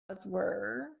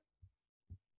were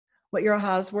what your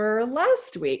ahas were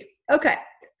last week. Okay,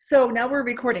 so now we're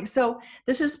recording. So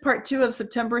this is part 2 of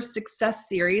September's Success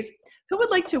Series. Who would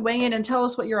like to weigh in and tell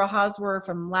us what your ahas were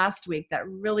from last week that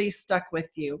really stuck with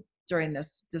you during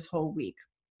this whole week,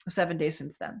 7 days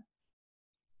since then?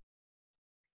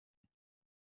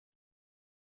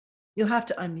 You'll have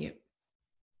to unmute.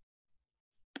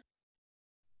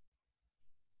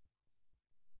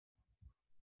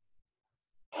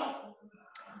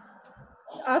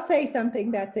 I'll say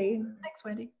something, Betsy. Thanks,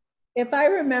 Wendy. If I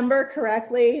remember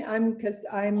correctly, because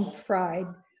I'm fried,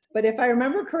 but if I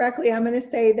remember correctly, I'm going to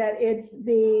say that it's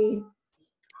the,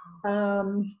 I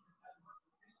don't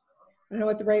know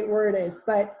what the right word is,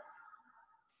 but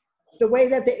the way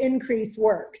that the increase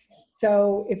works.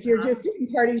 So if you're just doing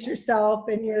parties yourself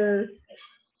and you're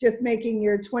just making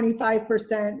your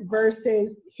 25%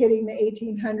 versus hitting the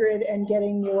 1,800 and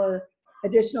getting your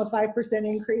additional 5%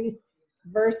 increase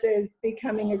versus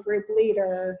becoming a group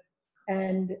leader,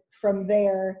 and from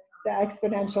there, the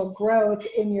exponential growth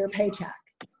in your paycheck.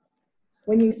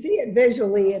 When you see it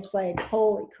visually, it's like,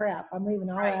 holy crap, I'm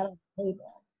leaving all out of the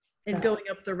table. And going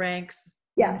up the ranks.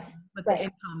 Yes. But the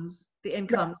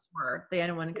incomes were, the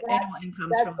annual incomes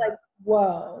from like,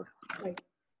 whoa. Like,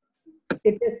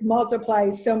 it just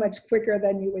multiplies so much quicker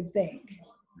than you would think.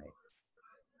 Right.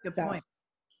 Good point.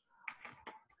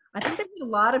 I think it hit a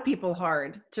lot of people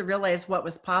hard to realize what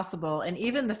was possible. And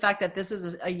even the fact that this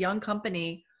is a young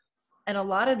company and a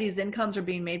lot of these incomes are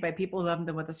being made by people who haven't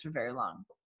been with us for very long.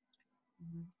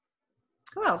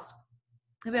 Who else?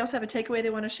 Anybody else have a takeaway they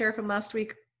want to share from last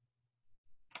week?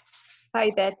 Hi,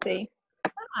 Betsy.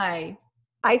 Hi.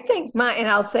 I think and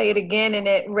I'll say it again, and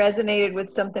it resonated with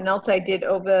something else I did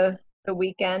over the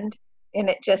weekend, and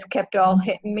it just kept all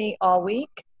hitting me all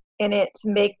week, and it's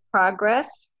make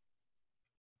progress,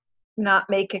 not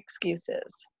make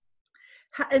excuses.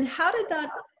 And how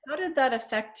did that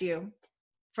affect you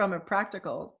from a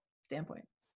practical standpoint?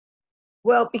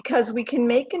 Well, because we can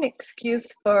make an excuse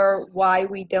for why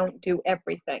we don't do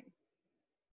everything,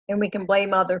 and we can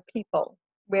blame other people,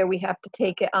 where we have to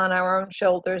take it on our own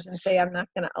shoulders and say, I'm not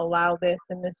going to allow this,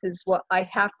 and this is what I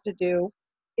have to do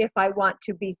if I want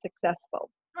to be successful.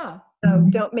 So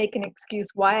don't make an excuse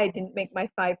why I didn't make my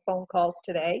 5 phone calls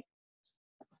today.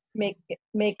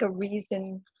 Make a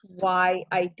reason why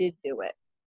I did do it.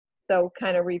 So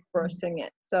kind of reversing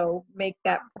it. So make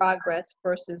that progress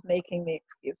versus making the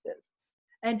excuses.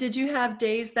 And did you have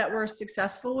days that were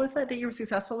successful with it, that you were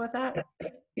successful with that?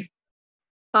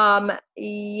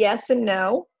 Yes and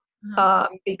no,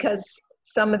 because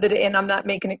some of and I'm not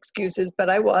making excuses, but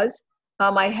I was.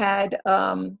 I had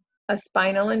a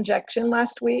spinal injection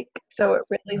last week, so it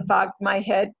really fogged my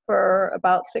head for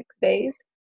about 6 days.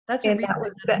 That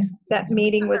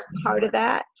meeting was part of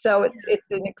that. So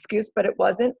it's an excuse, but it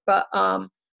wasn't. But I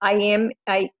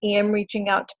am reaching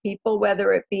out to people,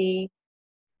 whether it be,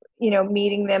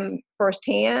 meeting them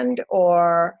firsthand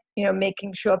or,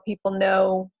 making sure people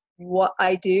know what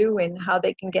I do and how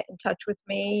they can get in touch with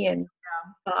me, and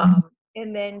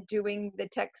then doing the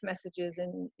text messages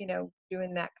and,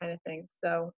 doing that kind of thing.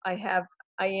 So I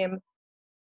am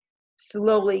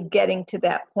slowly getting to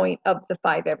that point of the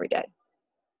 5 every day.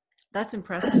 That's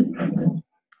impressive.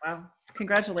 Wow.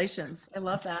 Congratulations. I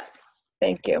love that.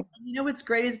 Thank you. What's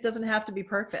great is it doesn't have to be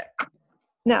perfect.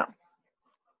 No.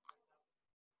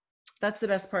 That's the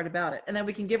best part about it. And then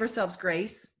we can give ourselves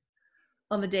grace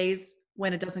on the days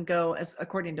when it doesn't go as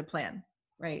according to plan,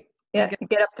 right? Yeah,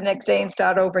 get up the next day and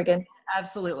start over again.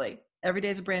 Absolutely. Every day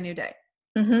is a brand new day.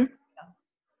 Mm-hmm.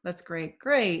 That's great.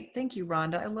 Great. Thank you,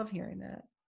 Rhonda. I love hearing that.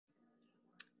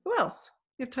 Who else?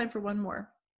 We have time for one more.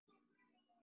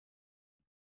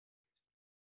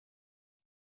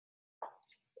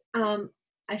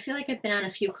 I feel like I've been on a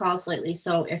few calls lately,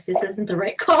 so if this isn't the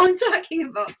right call I'm talking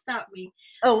about, stop me.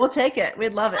 Oh, we'll take it.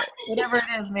 We'd love it. Whatever it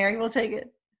is, Mary, we'll take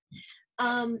it.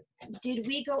 Did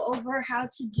we go over how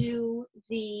to do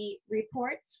the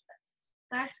reports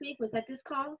last week? Was that this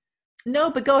call? No,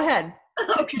 but go ahead.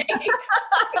 Okay.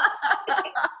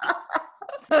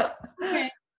 Okay.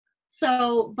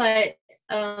 So, but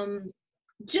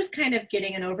just kind of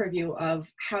getting an overview of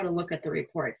how to look at the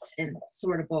reports and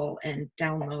sortable and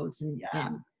downloads and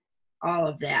all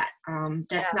of that.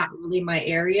 That's not really my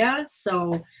area,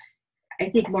 so I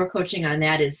think more coaching on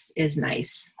that is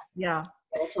nice. Yeah.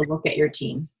 To look at your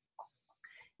team.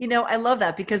 I love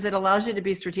that because it allows you to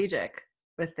be strategic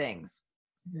with things.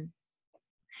 Mm-hmm.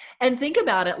 And think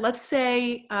about it. Let's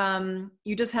say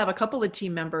you just have a couple of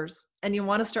team members and you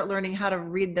want to start learning how to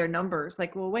read their numbers.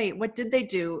 Like, well, wait, what did they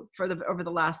do over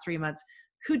the last 3 months?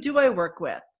 Who do I work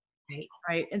with?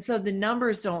 right? And so the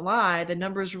numbers don't lie. The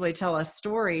numbers really tell us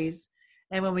stories.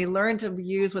 And when we learn to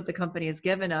use what the company has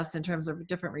given us in terms of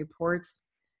different reports,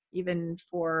 even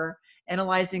for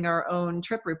analyzing our own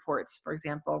trip reports, for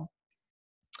example,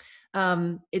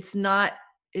 it's not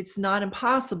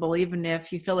impossible, even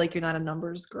if you feel like you're not a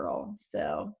numbers girl.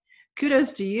 So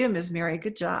kudos to you, Ms. Mary.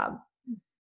 Good job.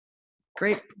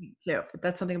 Great too.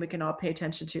 That's something we can all pay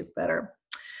attention to better.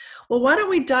 Well, why don't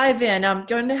we dive in? I'm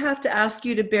going to have to ask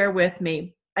you to bear with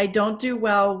me. I don't do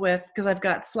well with, because I've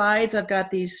got slides, I've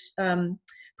got these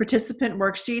participant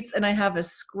worksheets, and I have a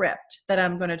script that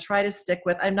I'm going to try to stick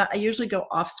with. I usually go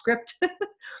off script,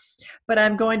 but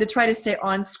I'm going to try to stay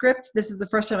on script. This is the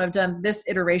first time I've done this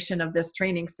iteration of this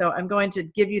training. So I'm going to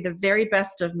give you the very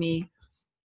best of me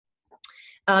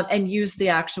and use the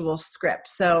actual script.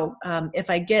 So if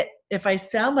I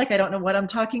sound like I don't know what I'm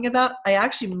talking about, I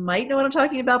actually might know what I'm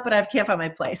talking about, but I can't find my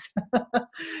place.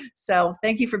 So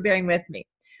thank you for bearing with me.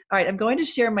 All right, I'm going to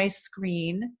share my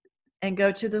screen and go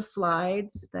to the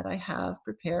slides that I have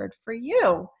prepared for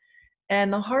you.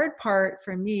 And the hard part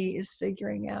for me is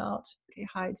figuring out, okay,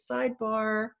 hide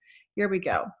sidebar. Here we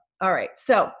go. All right,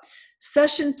 so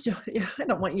session 2, I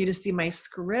don't want you to see my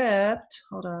script.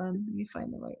 Hold on, let me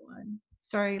find the right one.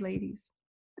 Sorry, ladies.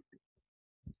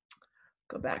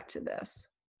 Go back to this.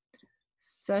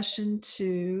 Session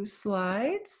 2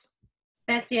 slides.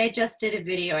 Betsy, I just did a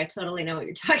video. I totally know what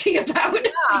you're talking about.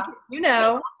 Yeah, you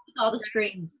know. All the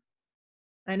screens.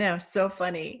 I know, so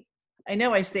funny. I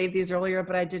know I saved these earlier,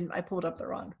 but I didn't. I pulled up the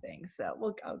wrong thing.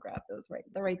 So I'll grab those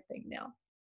the right thing now.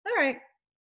 All right.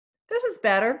 This is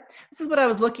better. This is what I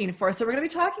was looking for. So we're going to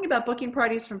be talking about booking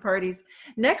parties from parties.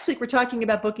 Next week, we're talking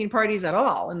about booking parties at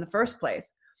all in the first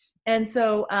place. And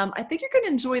so I think you're going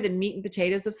to enjoy the meat and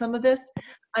potatoes of some of this.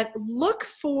 Look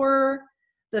for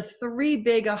the 3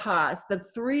 big ahas,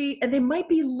 and they might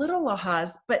be little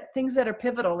ahas, but things that are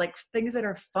pivotal, like things that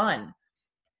are fun,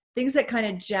 things that kind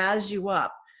of jazz you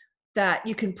up, that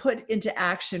you can put into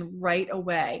action right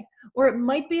away. Or it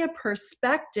might be a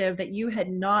perspective that you had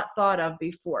not thought of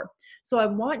before. So I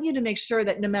want you to make sure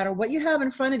that no matter what you have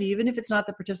in front of you, even if it's not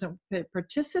the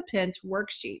participant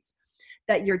worksheets,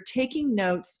 that you're taking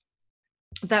notes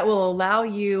that will allow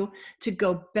you to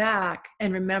go back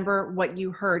and remember what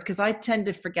you heard, because I tend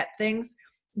to forget things.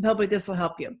 Hopefully this will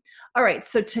help you. All right,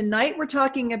 so tonight we're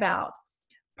talking about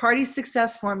party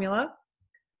success formula,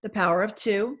 the power of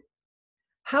 2,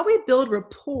 how we build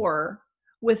rapport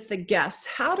with the guests.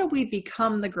 How do we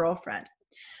become the girlfriend?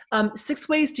 6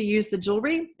 ways to use the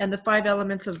jewelry and the 5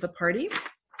 elements of the party,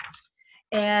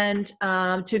 and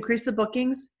to increase the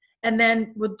bookings. And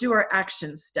then we'll do our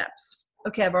action steps.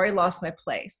 Okay, I've already lost my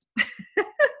place.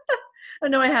 Oh,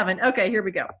 no, I haven't. Okay, here we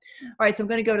go. All right, so I'm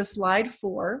going to go to slide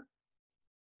 4.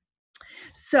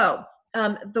 So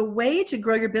the way to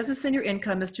grow your business and your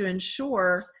income is to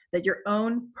ensure that your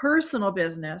own personal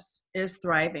business is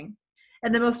thriving.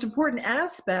 And the most important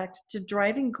aspect to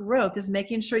driving growth is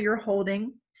making sure you're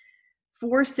holding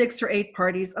 4, 6, or 8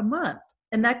 parties a month.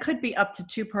 And that could be up to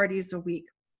 2 parties a week.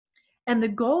 And the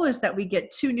goal is that we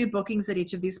get 2 new bookings at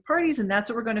each of these parties, and that's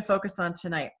what we're going to focus on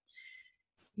tonight.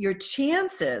 Your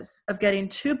chances of getting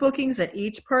 2 bookings at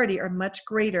each party are much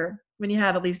greater when you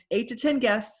have at least 8 to 10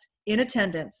 guests in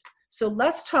attendance. So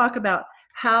let's talk about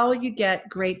how you get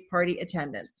great party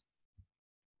attendance.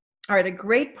 All right, a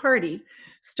great party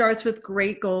starts with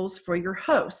great goals for your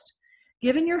host.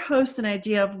 Giving your host an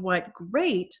idea of what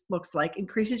great looks like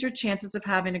increases your chances of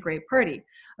having a great party.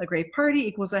 A great party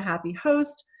equals a happy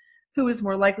host who is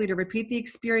more likely to repeat the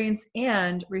experience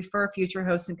and refer future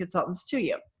hosts and consultants to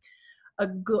you.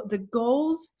 The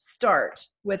goals start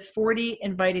with 40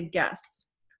 invited guests.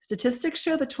 Statistics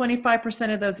show that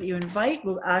 25% of those that you invite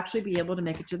will actually be able to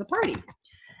make it to the party.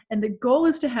 And the goal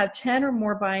is to have 10 or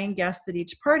more buying guests at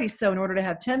each party. So in order to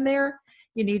have 10 there,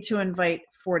 you need to invite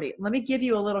 40. Let me give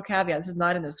you a little caveat. This is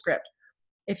not in the script.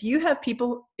 If you have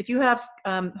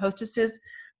hostesses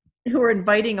who are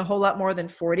inviting a whole lot more than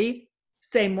 40,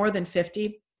 say more than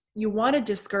 50, you want to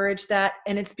discourage that.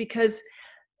 And it's because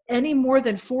any more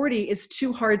than 40 is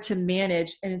too hard to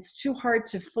manage, and it's too hard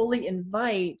to fully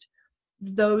invite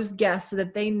those guests so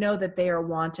that they know that they are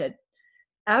wanted.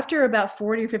 After about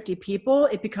 40 or 50 people,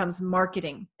 it becomes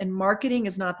marketing, and marketing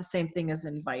is not the same thing as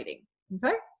inviting.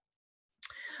 Okay?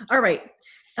 All right.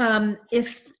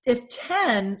 If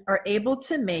 10 are able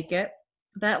to make it,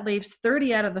 that leaves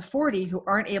 30 out of the 40 who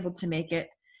aren't able to make it.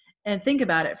 And think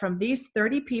about it. From these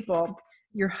 30 people,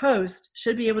 your host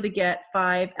should be able to get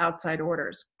 5 outside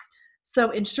orders.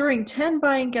 So ensuring 10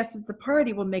 buying guests at the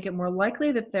party will make it more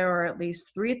likely that there are at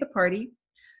least 3 at the party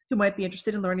who might be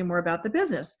interested in learning more about the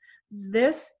business.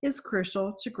 This is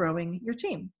crucial to growing your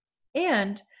team.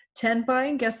 And 10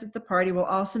 buying guests at the party will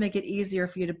also make it easier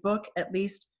for you to book at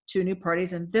least 2 new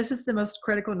parties. And this is the most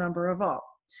critical number of all.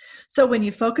 So when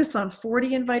you focus on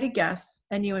 40 invited guests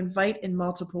and you invite in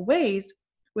multiple ways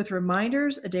with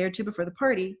reminders a day or two before the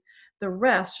party, the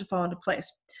rest should fall into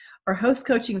place. Our host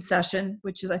coaching session,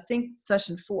 which is I think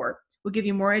session 4, will give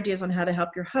you more ideas on how to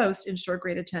help your host ensure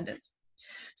great attendance.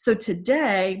 So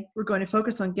today we're going to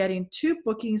focus on getting 2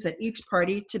 bookings at each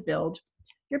party to build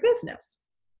your business.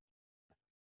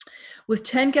 With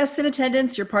 10 guests in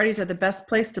attendance, your parties are the best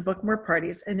place to book more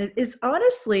parties. And it is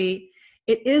honestly,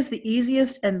 it is the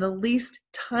easiest and the least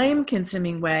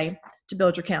time-consuming way to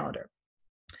build your calendar.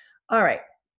 All right.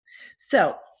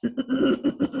 So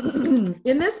in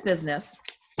this business,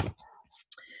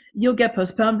 you'll get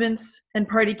postponements and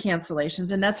party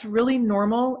cancellations, and that's really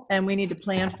normal, and we need to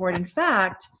plan for it. In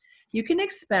fact, you can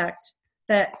expect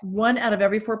that 1 out of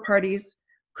every 4 parties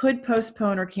could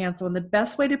postpone or cancel, and the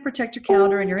best way to protect your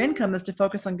calendar and your income is to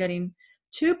focus on getting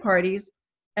 2 parties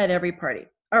at every party.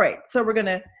 All right, so we're going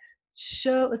to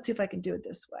show, let's see if I can do it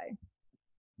this way.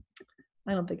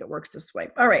 I don't think it works this way.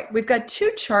 All right, we've got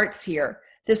 2 charts here.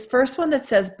 This first one that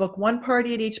says book 1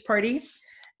 party at each party,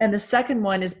 and the second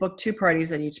one is book 2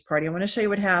 parties at each party. I want to show you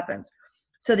what happens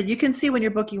so that you can see when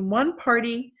you're booking 1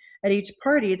 party at each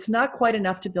party, it's not quite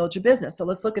enough to build your business. So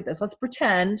let's look at this. Let's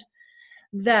pretend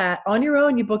that on your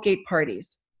own you book 8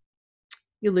 parties.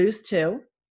 You lose 2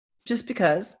 just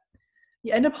because.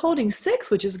 You end up holding 6,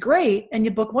 which is great, and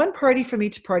you book 1 party from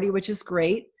each party, which is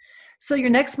great. So your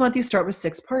next month you start with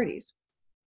 6 parties.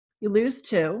 You lose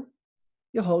 2,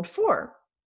 you hold 4.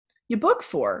 You book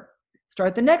 4.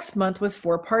 Start the next month with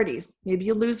 4 parties. Maybe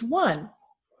you lose 1.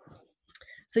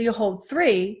 So you hold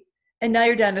 3, and now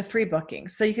you're down to 3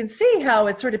 bookings. So you can see how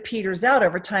it sort of peters out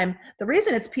over time. The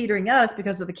reason it's petering out is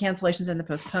because of the cancellations and the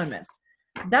postponements.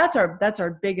 That's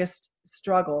our biggest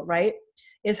struggle, right?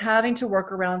 Is having to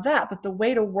work around that. But the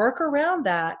way to work around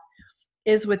that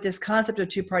is with this concept of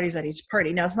 2 parties at each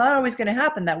party. Now, it's not always going to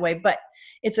happen that way, but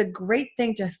it's a great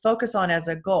thing to focus on as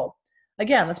a goal.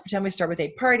 Again, let's pretend we start with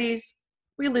 8 parties.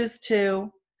 We lose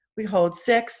 2, we hold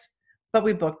 6, but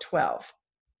we book 12.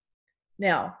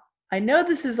 Now, I know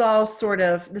this is all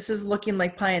this is looking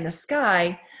like pie in the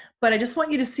sky, but I just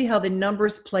want you to see how the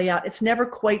numbers play out. It's never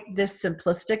quite this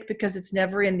simplistic because it's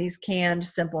never in these canned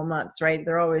simple months, right?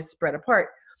 They're always spread apart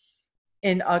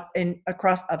in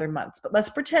across other months. But let's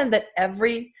pretend that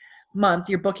every month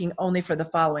you're booking only for the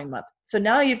following month. So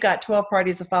now you've got 12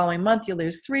 parties the following month. You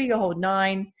lose 3, you hold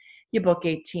 9, you book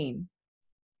 18.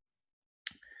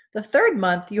 The third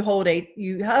month you hold 8,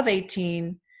 you have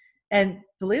 18, and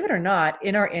believe it or not,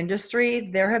 in our industry,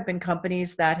 there have been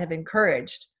companies that have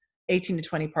encouraged 18 to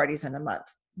 20 parties in a month.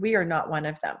 We are not one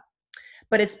of them.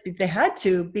 But they had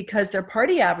to because their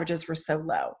party averages were so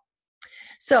low.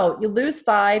 So you lose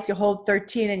 5, you hold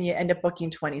 13, and you end up booking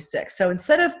 26. So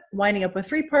instead of winding up with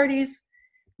 3 parties,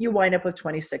 you wind up with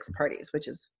 26 parties, which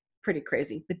is pretty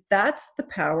crazy. But that's the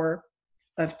power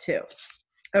of 2.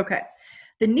 Okay.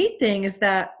 The neat thing is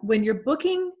that when you're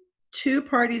booking 2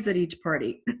 parties at each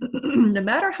party, no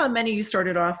matter how many you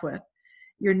started off with,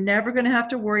 you're never going to have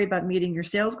to worry about meeting your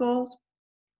sales goals.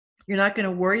 You're not going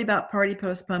to worry about party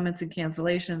postponements and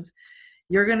cancellations.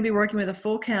 You're going to be working with a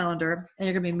full calendar, and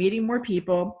you're going to be meeting more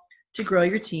people to grow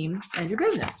your team and your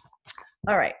business.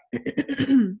 All right.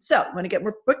 So, want to get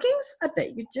more bookings? I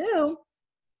bet you do.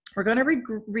 We're going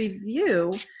to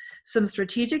review some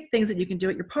strategic things that you can do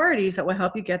at your parties that will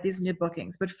help you get these new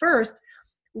bookings. But first,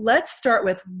 let's start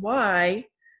with why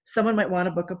someone might want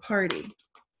to book a party.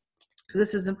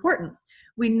 This is important.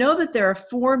 We know that there are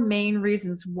 4 main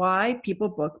reasons why people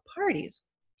book parties.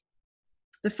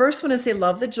 The first one is they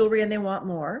love the jewelry and they want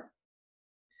more.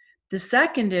 The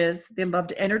second is they love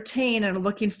to entertain and are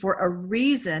looking for a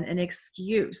reason, an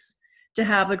excuse to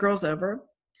have the girls over.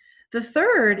 The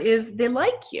third is they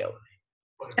like you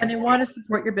and they want to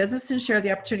support your business and share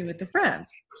the opportunity with their friends.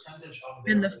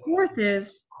 And the fourth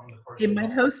is they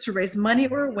might host to raise money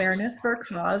or awareness for a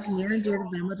cause near and dear to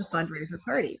them with a fundraiser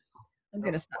party. I'm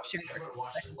going to stop sharing for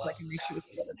a second so I can make sure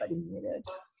we get everybody muted.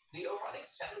 I think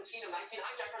 17 of 19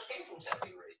 hijackers came from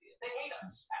Saudi Arabia. They hate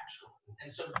us, actually. And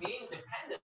so being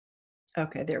dependent.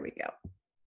 Okay, there we go.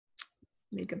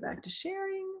 Let me go back to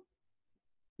sharing.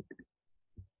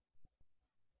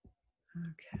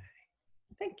 Okay,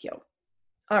 thank you.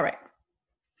 All right.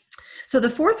 So the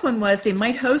fourth one was they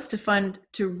might host a fund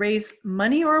to raise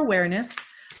money or awareness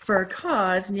for a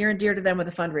cause near and dear to them with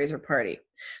a fundraiser party.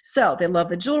 So they love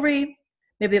the jewelry.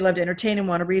 Maybe they love to entertain and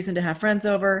want a reason to have friends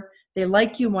over. They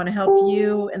like you, want to help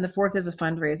you. And the fourth is a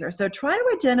fundraiser. So try to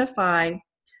identify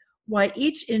why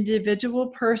each individual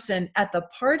person at the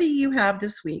party you have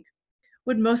this week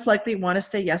would most likely want to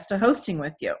say yes to hosting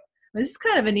with you? This is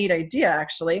kind of a neat idea,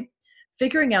 actually.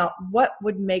 Figuring out what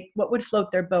would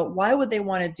float their boat. Why would they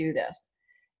want to do this?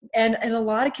 And in a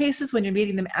lot of cases, when you're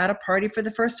meeting them at a party for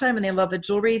the first time and they love the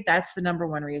jewelry, that's the number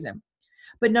one reason.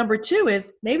 But number two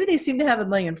is maybe they seem to have a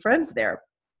million friends there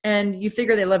and you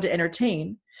figure they love to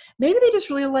entertain. Maybe they just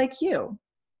really like you,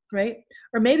 right?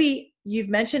 Or maybe you've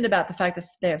mentioned about the fact that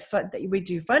they have fun, that we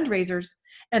do fundraisers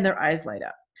and their eyes light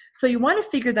up. So you want to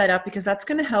figure that out because that's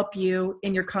going to help you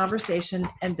in your conversation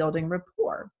and building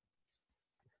rapport.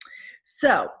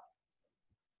 So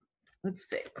let's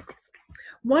see.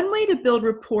 One way to build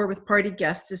rapport with party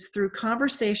guests is through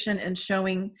conversation and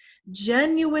showing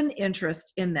genuine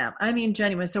interest in them. I mean,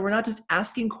 genuine. So we're not just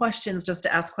asking questions just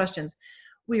to ask questions.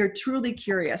 We are truly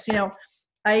curious. You know,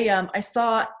 I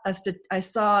saw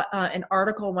an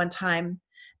article one time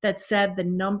that said the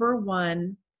number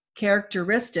one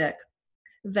characteristic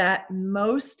that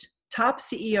most top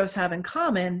CEOs have in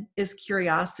common is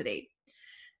curiosity.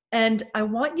 And I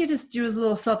want you to do a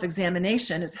little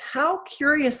self-examination is how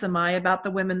curious am I about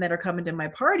the women that are coming to my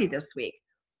party this week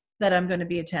that I'm going to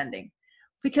be attending?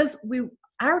 Because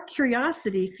our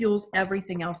curiosity fuels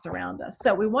everything else around us.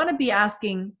 So we want to be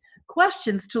asking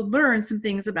questions to learn some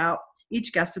things about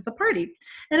each guest at the party.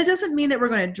 And it doesn't mean that we're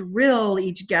going to drill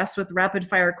each guest with rapid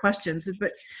fire questions,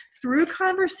 but through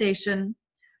conversation,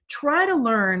 try to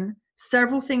learn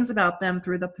several things about them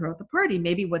throughout the party.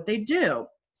 Maybe what they do.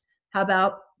 How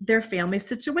about their family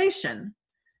situation?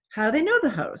 How do they know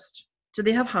the host? Do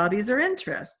they have hobbies or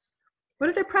interests? What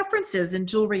are their preferences in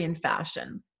jewelry and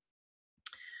fashion?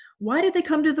 Why did they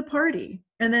come to the party?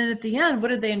 And then at the end, what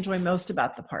did they enjoy most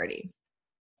about the party?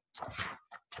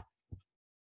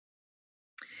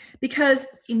 Because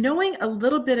knowing a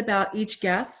little bit about each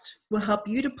guest will help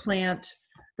you to plant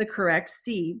the correct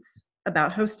seeds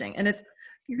about hosting. And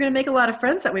you're going to make a lot of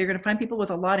friends that way. You're going to find people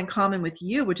with a lot in common with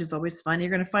you, which is always fun.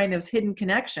 You're going to find those hidden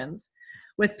connections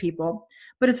with people.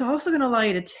 But it's also going to allow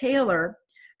you to tailor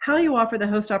how you offer the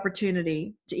host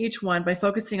opportunity to each one by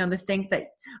focusing on the thing that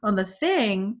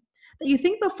you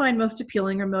think they'll find most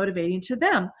appealing or motivating to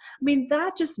them. I mean,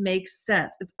 that just makes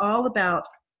sense. It's all about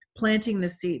planting the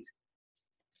seeds.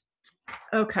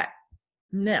 Okay,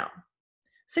 now,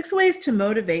 6 ways to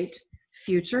motivate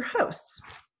future hosts.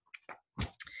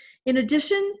 In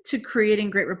addition to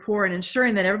creating great rapport and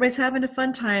ensuring that everybody's having a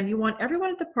fun time, you want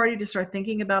everyone at the party to start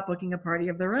thinking about booking a party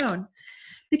of their own.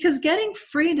 Because getting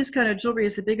free and discounted jewelry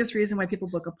is the biggest reason why people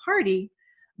book a party,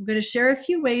 I'm going to share a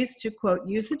few ways to, quote,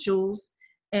 use the jewels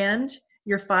and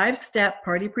your 5-step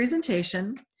party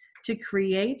presentation to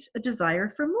create a desire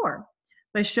for more.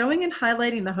 By showing and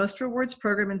highlighting the Host Rewards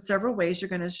program in several ways, you're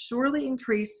going to surely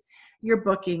increase your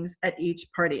bookings at each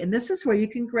party. And this is where you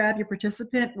can grab your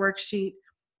participant worksheet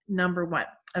number 1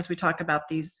 as we talk about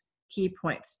these key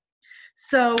points.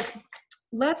 So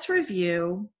let's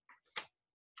review.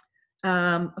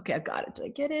 Okay, I've got it. Did I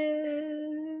get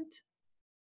it?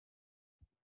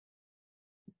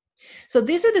 So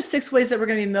these are the 6 ways that we're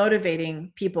going to be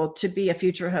motivating people to be a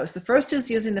future host. The first is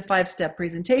using the 5-step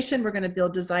presentation. We're going to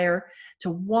build desire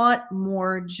to want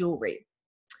more jewelry.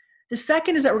 The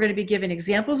second is that we're going to be giving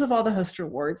examples of all the host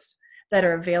rewards that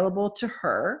are available to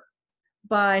her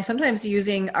by sometimes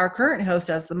using our current host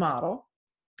as the model,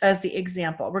 as the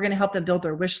example. We're going to help them build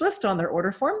their wish list on their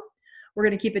order form. We're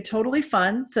going to keep it totally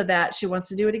fun so that she wants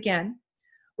to do it again.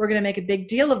 We're going to make a big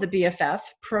deal of the BFF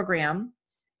program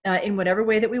in whatever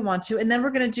way that we want to. And then we're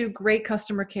going to do great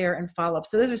customer care and follow-up.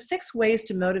 So those are 6 ways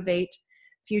to motivate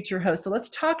future hosts. So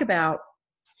let's talk about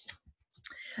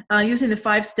using the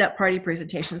 5-step party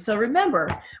presentation. So remember,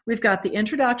 we've got the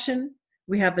introduction,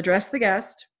 we have the dress the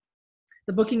guest,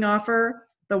 the booking offer,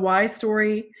 the why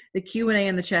story, the Q&A,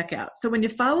 and the checkout. So when you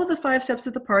follow the 5 steps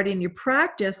of the party and you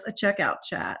practice a checkout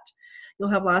chat, you'll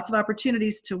have lots of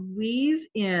opportunities to weave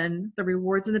in the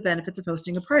rewards and the benefits of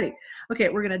hosting a party. Okay,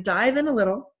 we're going to dive in a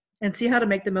little and see how to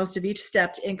make the most of each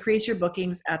step to increase your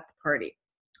bookings at the party.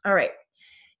 All right,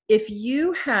 if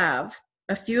you have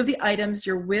a few of the items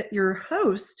your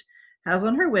host has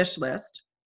on her wish list,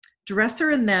 dress her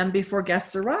in them before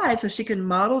guests arrive so she can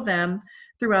model them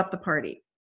throughout the party.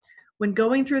 When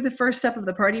going through the first step of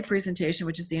the party presentation,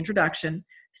 which is the introduction,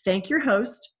 thank your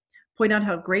host, point out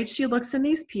how great she looks in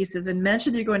these pieces, and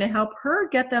mention you're going to help her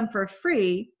get them for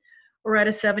free or at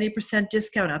a 70%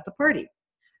 discount at the party.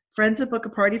 Friends that book a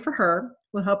party for her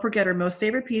will help her get her most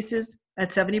favorite pieces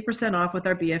at 70% off with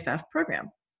our BFF program.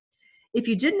 If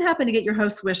you didn't happen to get your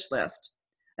host's wish list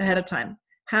ahead of time,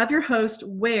 have your host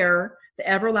wear the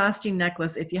everlasting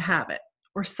necklace if you have it,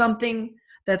 or something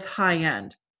that's high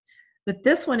end. But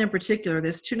this one in particular,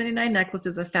 this $2.99 necklace,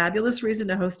 is a fabulous reason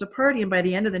to host a party, and by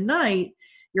the end of the night,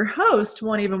 your host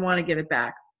won't even want to give it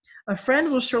back. A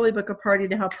friend will surely book a party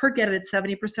to help her get it at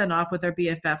 70% off with our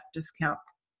BFF discount.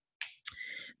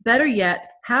 Better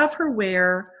yet, have her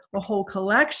wear a whole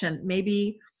collection,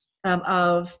 maybe from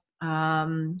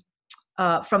the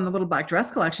Little Black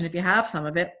Dress collection, if you have some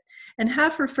of it, and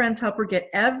have her friends help her get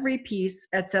every piece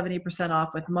at 70%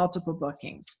 off with multiple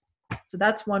bookings. So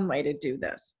that's one way to do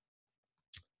this.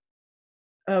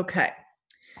 Okay.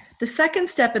 The second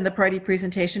step in the party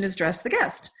presentation is dress the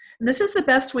guest. And this is the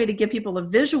best way to give people a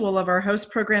visual of our host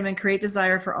program and create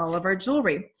desire for all of our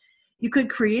jewelry. You could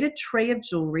create a tray of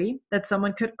jewelry that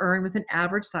someone could earn with an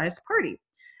average sized party.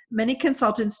 Many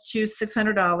consultants choose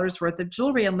 $600 worth of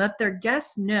jewelry and let their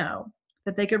guests know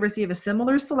that they could receive a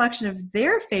similar selection of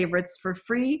their favorites for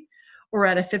free or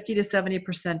at a 50 to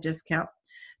 70% discount.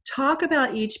 Talk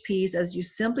about each piece as you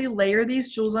simply layer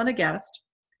these jewels on a guest,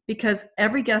 because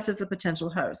every guest is a potential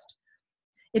host.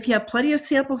 If you have plenty of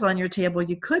samples on your table,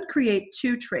 you could create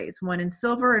 2 trays, one in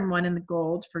silver and one in the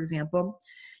gold, for example.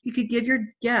 You could give your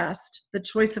guest the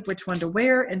choice of which one to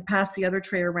wear and pass the other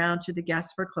tray around to the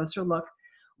guest for a closer look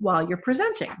while you're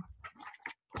presenting.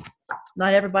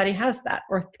 Not everybody has that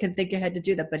or can think ahead to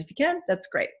do that, but if you can, that's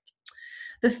great.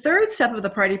 The third step of the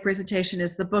party presentation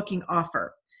is the booking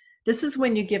offer. This is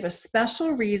when you give a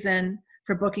special reason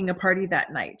for booking a party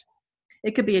that night.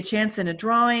 It could be a chance in a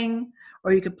drawing,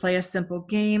 or you could play a simple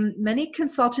game. Many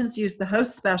consultants use the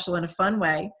host special in a fun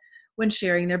way when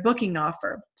sharing their booking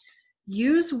offer.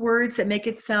 Use words that make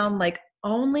it sound like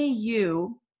only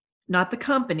you, not the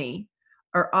company,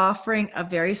 are offering a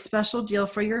very special deal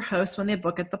for your host when they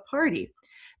book at the party.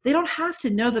 They don't have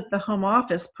to know that the home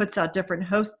office puts out different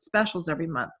host specials every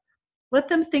month. Let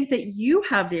them think that you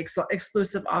have the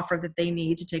exclusive offer that they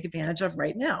need to take advantage of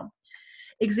right now.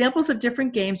 Examples of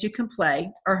different games you can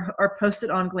play are posted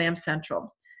on Glam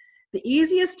Central. The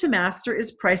easiest to master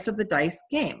is Price of the Dice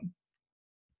game.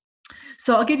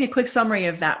 So I'll give you a quick summary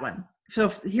of that one. So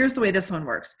here's the way this one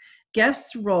works.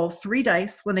 Guests roll 3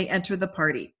 dice when they enter the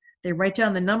party. They write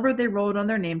down the number they rolled on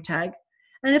their name tag,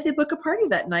 and if they book a party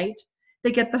that night,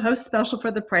 they get the host special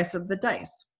for the price of the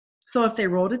dice. So if they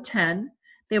rolled a 10,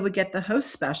 they would get the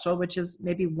host special, which is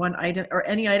maybe one item or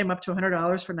any item up to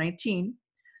 $100 for 19.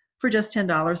 For just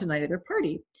 $10 a night at their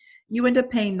party. You end up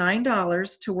paying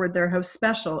 $9 toward their host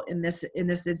special in this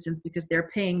instance because they're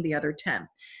paying the other 10.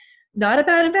 Not a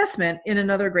bad investment in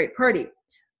another great party.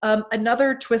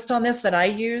 Another twist on this that I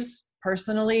use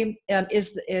personally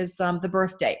is the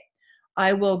birthday.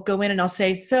 I will go in and I'll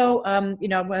say, so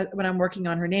when I'm working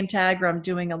on her name tag or I'm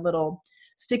doing a little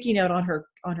sticky note on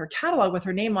her catalog with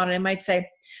her name on it, I might say,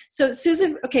 so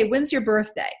Susan, okay, when's your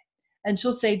birthday? And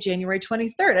she'll say January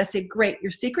 23rd. I say, great,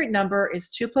 your secret number is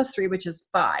 2 + 3, which is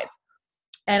 5.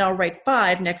 And I'll write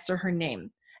 5 next to her name.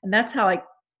 And that's how I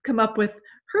come up with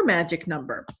her magic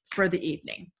number for the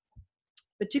evening.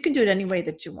 But you can do it any way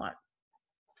that you want.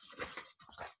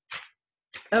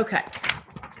 Okay.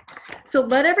 So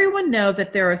let everyone know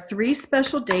that there are 3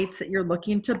 special dates that you're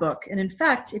looking to book. And in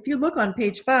fact, if you look on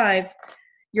page 5,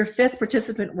 your 5th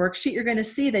participant worksheet, you're going to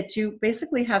see that you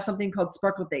basically have something called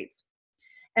sparkle dates.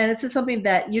 And this is something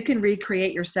that you can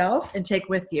recreate yourself and take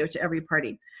with you to every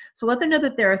party. So let them know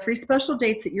that there are 3 special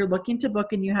dates that you're looking to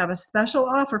book, and you have a special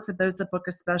offer for those that book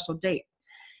a special date.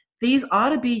 These ought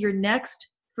to be your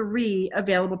next 3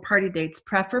 available party dates,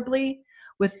 preferably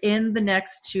within the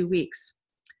next 2 weeks.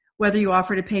 Whether you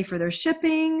offer to pay for their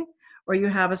shipping or you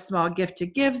have a small gift to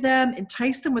give them,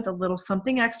 entice them with a little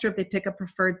something extra if they pick a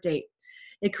preferred date.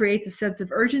 It creates a sense of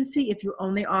urgency if you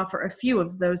only offer a few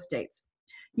of those dates.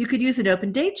 You could use an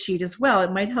open date sheet as well.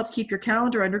 It might help keep your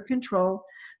calendar under control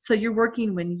so you're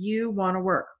working when you want to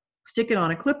work. Stick it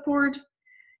on a clipboard.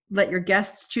 Let your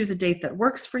guests choose a date that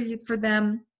works for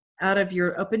them out of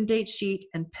your open date sheet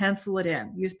and pencil it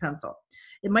in. Use pencil.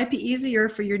 It might be easier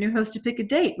for your new host to pick a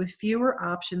date with fewer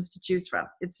options to choose from.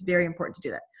 It's very important to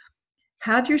do that.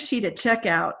 Have your sheet at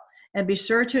checkout and be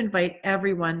sure to invite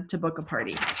everyone to book a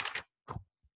party.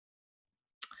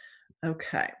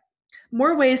 Okay.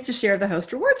 More ways to share the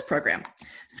host rewards program.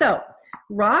 So,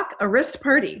 rock a wrist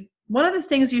party. One of the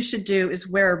things you should do is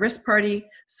wear a wrist party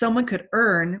someone could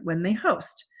earn when they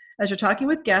host. As you're talking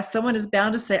with guests, someone is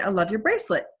bound to say, I love your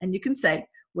bracelet. And you can say,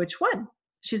 which one?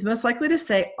 She's most likely to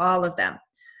say all of them.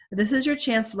 This is your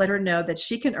chance to let her know that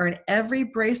she can earn every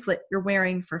bracelet you're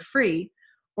wearing for free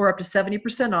or up to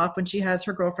 70% off when she has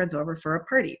her girlfriends over for a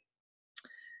party.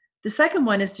 The second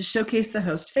one is to showcase the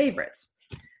host favorites.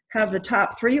 Have the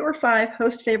top 3 or 5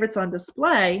 host favorites on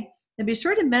display, and be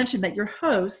sure to mention that your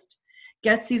host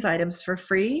gets these items for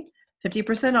free,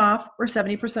 50% off or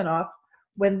 70% off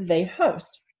when they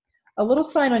host. A little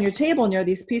sign on your table near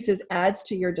these pieces adds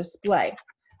to your display.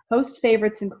 Host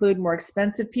favorites include more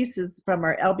expensive pieces from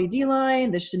our LBD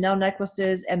line, the Chanel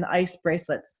necklaces, and the ice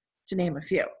bracelets, to name a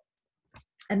few.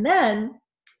 And then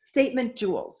statement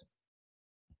jewels.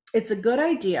 It's a good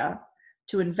idea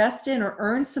to invest in or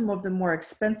earn some of the more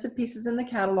expensive pieces in the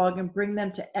catalog and bring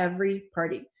them to every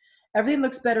party. Everything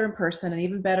looks better in person and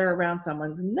even better around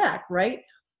someone's neck, right?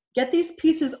 Get these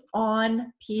pieces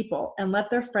on people and let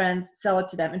their friends sell it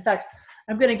to them. In fact,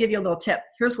 I'm going to give you a little tip.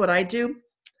 Here's what I do.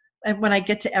 And when I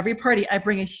get to every party, I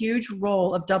bring a huge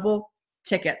roll of double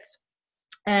tickets.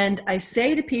 And I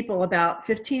say to people about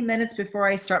 15 minutes before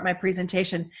I start my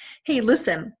presentation, hey,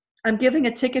 listen, I'm giving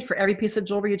a ticket for every piece of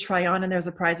jewelry you try on, and there's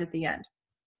a prize at the end.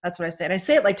 That's what I say. And I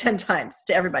say it like 10 times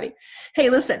to everybody. Hey,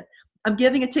 listen, I'm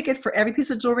giving a ticket for every piece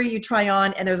of jewelry you try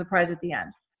on, and there's a prize at the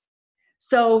end.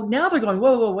 So now they're going,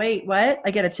 whoa, wait, what?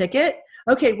 I get a ticket?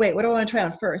 Okay, wait, what do I want to try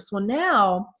on first? Well,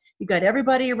 now you've got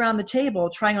everybody around the table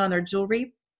trying on their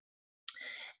jewelry.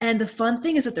 And the fun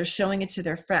thing is that they're showing it to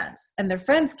their friends, and their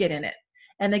friends get in it.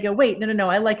 And they go, wait, no,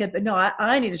 I like it, but no,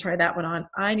 I need to try that one on.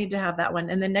 I need to have that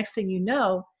one. And the next thing you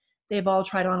know, they've all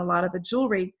tried on a lot of the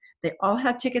jewelry. They all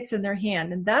have tickets in their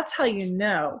hand. And that's how you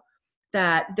know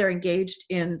that they're engaged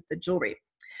in the jewelry.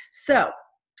 So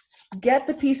get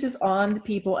the pieces on the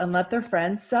people and let their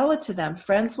friends sell it to them.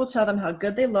 Friends will tell them how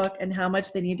good they look and how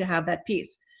much they need to have that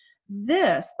piece.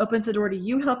 This opens the door to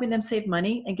you helping them save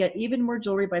money and get even more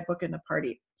jewelry by booking the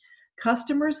party.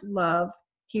 Customers love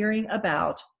hearing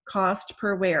about cost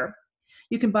per wear.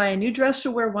 You can buy a new dress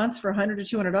you'll wear once for $100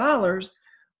 to $200,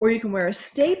 or you can wear a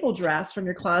staple dress from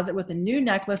your closet with a new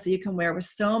necklace that you can wear with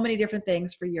so many different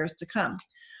things for years to come.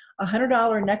 A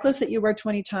 $100 necklace that you wear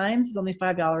 20 times is only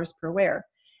 $5 per wear,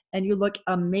 and you look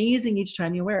amazing each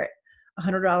time you wear it. A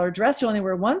 $100 dress you only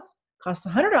wear once costs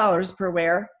 $100 per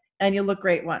wear, and you look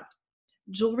great once.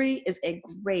 Jewelry is a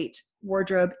great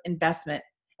wardrobe investment,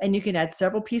 and you can add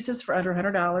several pieces for under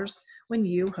 $100 when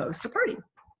you host a party.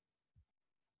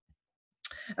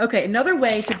 Okay, another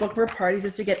way to book for parties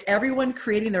is to get everyone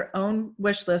creating their own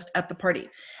wish list at the party.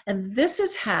 And this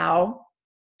is how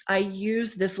I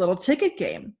use this little ticket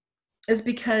game, is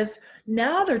because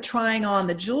now they're trying on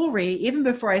the jewelry even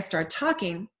before I start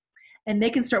talking, and they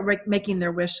can start making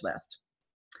their wish list.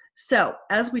 So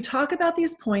as we talk about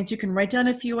these points, you can write down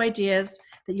a few ideas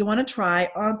that you want to try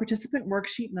on participant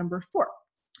worksheet number 4.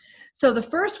 So the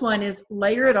first one is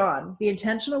layer it on. Be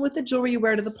intentional with the jewelry you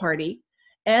wear to the party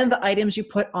and the items you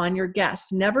put on your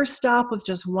guests. Never stop with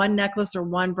just one necklace or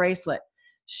one bracelet.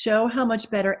 Show how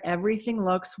much better everything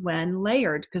looks when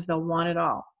layered, because they'll want it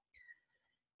all.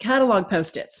 Catalog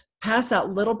Post-its. Pass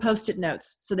out little Post-it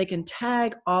notes so they can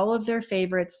tag all of their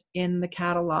favorites in the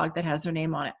catalog that has their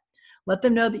name on it. Let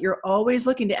them know that you're always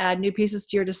looking to add new pieces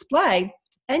to your display,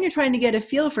 and you're trying to get a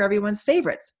feel for everyone's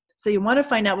favorites. So you want to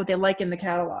find out what they like in the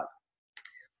catalog.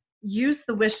 Use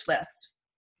the wish list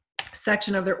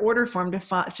section of their order form to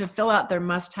fill out their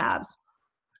must-haves.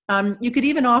 You could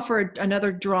even offer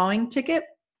another drawing ticket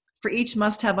for each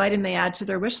must-have item they add to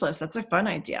their wish list. That's a fun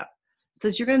idea.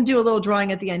 Since you're going to do a little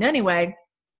drawing at the end anyway,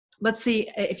 let's see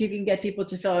if you can get people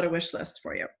to fill out a wish list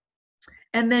for you.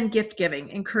 And then gift giving.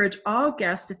 Encourage all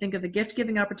guests to think of the gift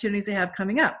giving opportunities they have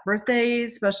coming up.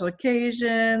 Birthdays, special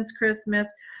occasions, Christmas.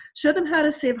 Show them how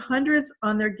to save hundreds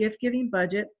on their gift giving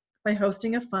budget by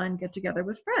hosting a fun get together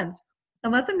with friends.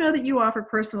 And let them know that you offer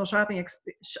personal shopping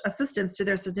assistance to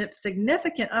their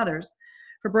significant others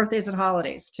for birthdays and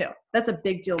holidays too. That's a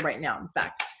big deal right now, in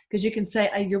fact, because you can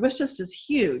say, your wish list is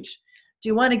huge. Do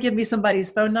you want to give me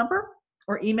somebody's phone number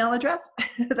or email address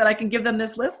that I can give them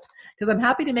this list? Because I'm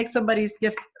happy to make somebody's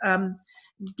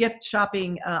gift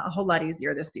shopping a whole lot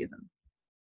easier this season.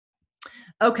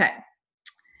 Okay,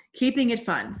 keeping it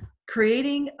fun.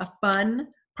 Creating a fun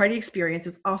party experience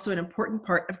is also an important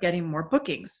part of getting more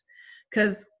bookings.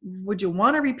 Because would you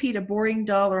want to repeat a boring,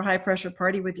 dull, or high-pressure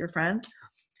party with your friends?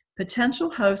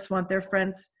 Potential hosts want their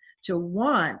friends to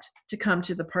want to come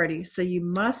to the party, so you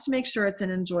must make sure it's an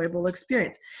enjoyable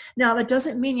experience. Now, that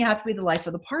doesn't mean you have to be the life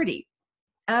of the party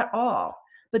at all,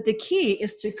 but the key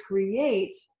is to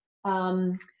create an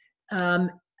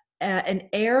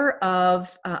air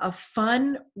of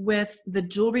fun with the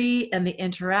jewelry and the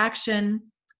interaction,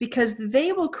 because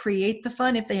they will create the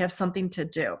fun if they have something to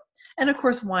do. And of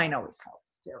course, wine always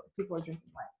helps too. People are drinking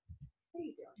wine. What are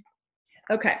you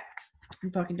doing? Okay,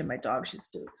 I'm talking to my dog. She's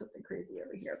doing something crazy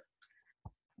over here.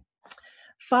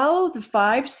 Follow the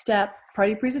 5-step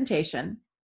party presentation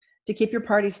to keep your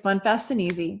parties fun, fast, and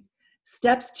easy.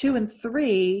 Steps 2 and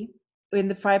 3 in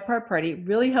the 5-part party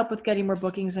really help with getting more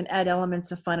bookings and add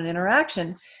elements of fun and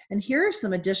interaction. And here are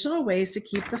some additional ways to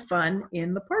keep the fun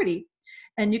in the party.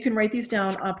 And you can write these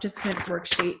down on participant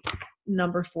worksheet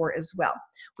number 4 as well.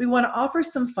 We want to offer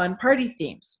some fun party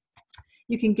themes.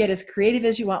 You can get as creative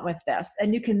as you want with this,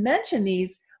 and you can mention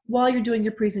these while you're doing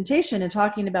your presentation and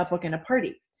talking about booking a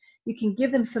party. You can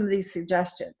give them some of these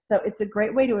suggestions. So it's a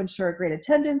great way to ensure a great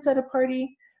attendance at a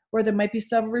party where there might be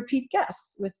several repeat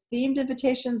guests with themed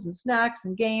invitations and snacks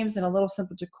and games and a little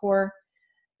simple decor.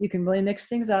 You can really mix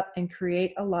things up and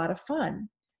create a lot of fun.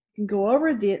 You can go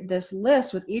over this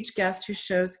list with each guest who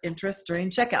shows interest during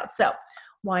checkout. So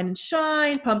wine and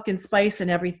shine, pumpkin spice and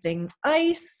everything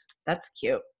ice. That's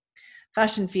cute.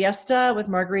 Fashion fiesta with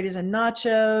margaritas and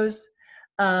nachos.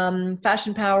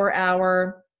 Fashion power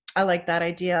hour. I like that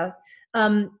idea.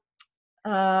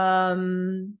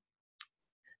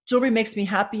 Jewelry makes me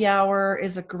happy hour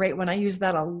is a great one. I use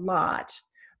that a lot.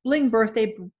 Bling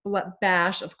birthday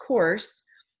bash, of course,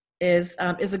 is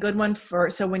a good one for,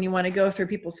 so when you want to go through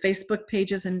people's Facebook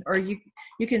pages or you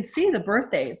can see the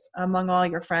birthdays among all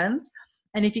your friends.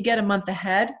 And if you get a month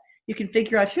ahead, you can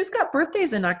figure out who's got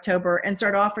birthdays in October and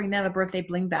start offering them a birthday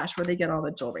bling bash where they get all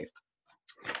the jewelry.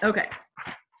 Okay,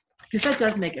 because that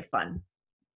does make it fun.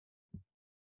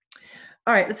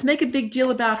 All right, let's make a big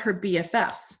deal about her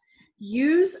BFFs.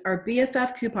 Use our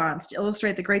BFF coupons to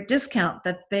illustrate the great discount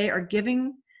that they are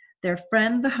giving their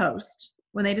friend, the host,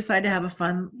 when they decide to have a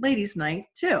fun ladies' night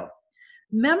too.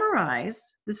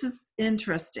 Memorize, this is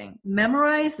interesting,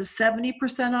 memorize the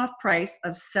 70% off price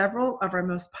of several of our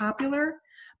most popular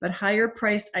but higher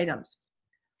priced items.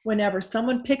 Whenever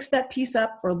someone picks that piece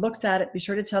up or looks at it, be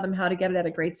sure to tell them how to get it at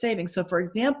a great savings. So for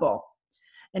example,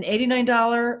 an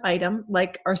 $89 item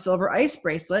like our silver ice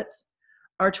bracelets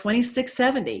are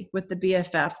 $26.70 with the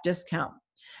BFF discount.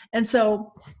 And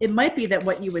so it might be that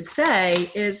what you would say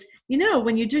is, you know,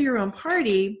 when you do your own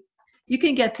party, you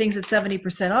can get things at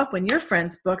 70% off when your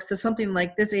friends book. So something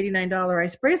like this $89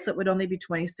 ice bracelet would only be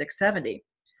 $26.70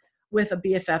 with a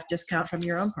BFF discount from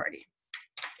your own party.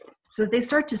 So they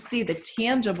start to see the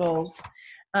tangibles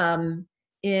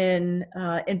in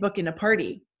booking a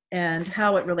party and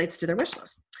how it relates to their wish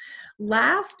list.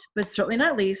 Last, but certainly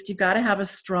not least, you've got to have a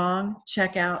strong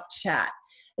checkout chat.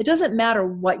 It doesn't matter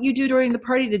what you do during the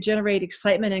party to generate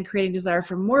excitement and creating desire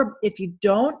for more if you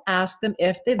don't ask them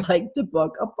if they'd like to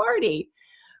book a party.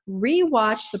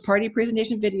 Rewatch the party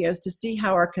presentation videos to see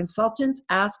how our consultants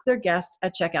ask their guests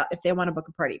at checkout if they want to book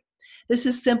a party. This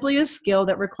is simply a skill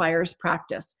that requires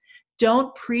practice.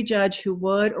 Don't prejudge who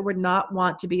would or would not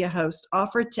want to be a host.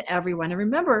 Offer it to everyone. And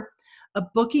remember, a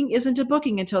booking isn't a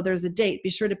booking until there's a date. Be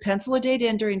sure to pencil a date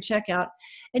in during checkout,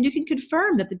 and you can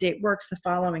confirm that the date works the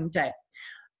following day.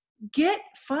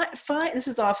 This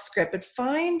is off script, but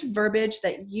find verbiage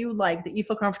that you like, that you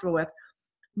feel comfortable with.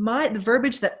 The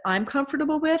verbiage that I'm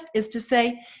comfortable with is to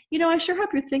say, you know, I sure hope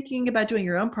you're thinking about doing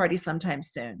your own party sometime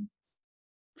soon.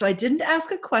 So I didn't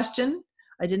ask a question.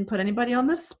 I didn't put anybody on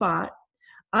the spot.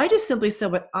 I just simply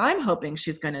said what I'm hoping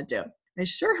she's going to do. I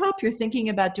sure hope you're thinking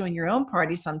about doing your own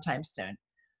party sometime soon.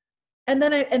 And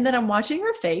then I'm watching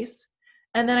her face,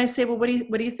 and then I say, well, what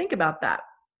do you think about that?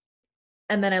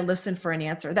 And then I listen for an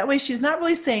answer. That way she's not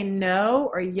really saying no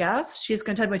or yes. She's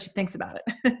going to tell me what she thinks about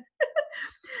it.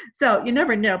 So you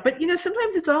never know. But, you know,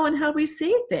 sometimes it's all in how we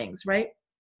say things, right?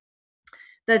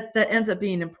 That ends up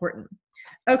being important.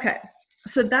 Okay,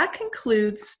 so that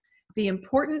concludes the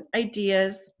important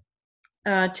ideas,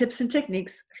 tips and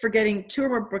techniques for getting 2 or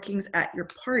more bookings at your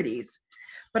parties.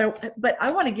 But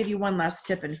I want to give you one last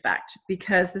tip, in fact,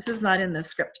 because this is not in the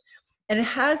script. And it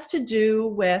has to do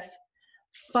with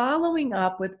following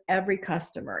up with every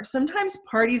customer. Sometimes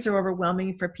parties are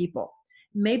overwhelming for people.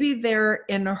 Maybe they're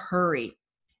in a hurry.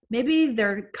 Maybe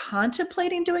they're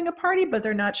contemplating doing a party, but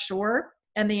they're not sure.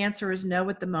 And the answer is no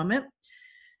at the moment.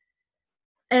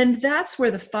 And that's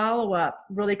where the follow-up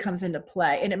really comes into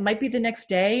play. And it might be the next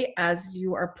day as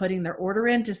you are putting their order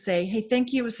in to say, hey,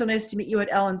 thank you. It was so nice to meet you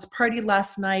at Ellen's party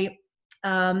last night.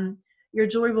 Your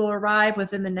jewelry will arrive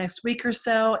within the next week or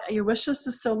so. Your wish list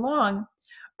is so long.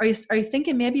 Are you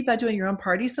thinking maybe about doing your own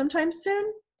party sometime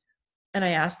soon? And I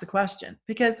asked the question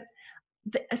because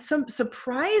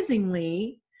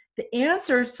surprisingly, the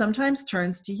answer sometimes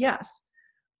turns to yes.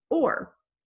 Or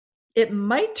it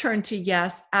might turn to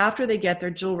yes after they get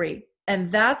their jewelry.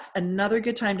 And that's another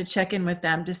good time to check in with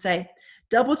them to say,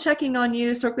 double checking on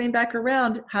you, circling back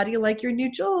around. How do you like your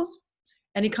new jewels?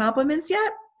 Any compliments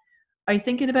yet? Are you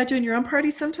thinking about doing your own party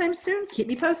sometime soon? Keep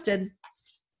me posted.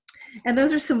 And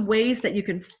those are some ways that you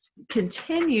can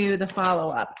continue the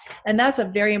follow-up. And that's a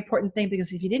very important thing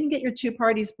because if you didn't get your 2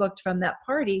 parties booked from that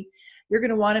party, you're going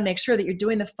to want to make sure that you're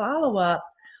doing the follow-up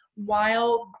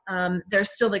while they're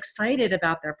still excited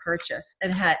about their purchase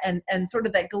and sort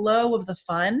of that glow of the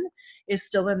fun is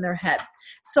still in their head.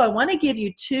 So I want to give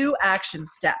you 2 action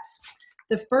steps.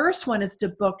 The first one is to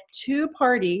book 2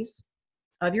 parties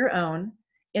of your own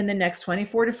in the next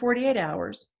 24 to 48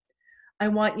 hours. I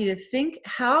want you to think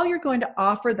how you're going to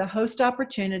offer the host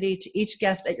opportunity to each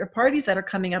guest at your parties that are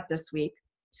coming up this week.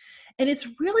 And it's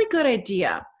really good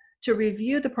idea to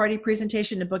review the party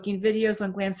presentation and booking videos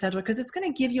on Glam Central because it's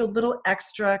going to give you a little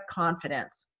extra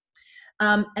confidence.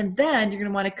 And then you're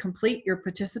going to want to complete your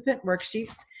participant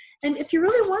worksheets. And if you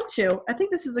really want to, I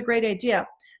think this is a great idea.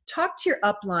 Talk to your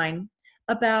upline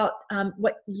about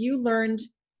what you learned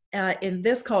in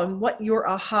this call and what your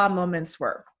aha moments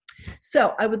were.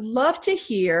 So I would love to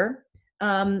hear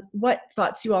what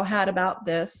thoughts you all had about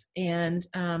this and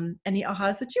any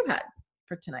ahas that you had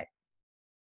for tonight.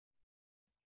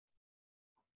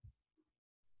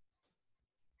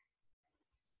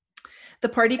 The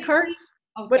party cards?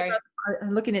 Oh, What sorry. about,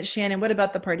 I'm looking at Shannon. What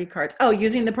about the party cards? Oh,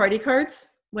 using the party cards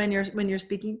when you're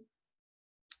speaking?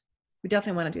 We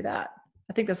definitely want to do that.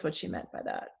 I think that's what she meant by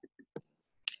that.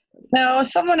 No,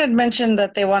 someone had mentioned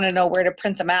that they want to know where to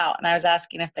print them out, and I was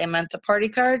asking if they meant the party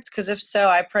cards, because if so,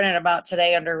 I printed them out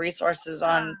today under resources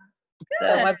on the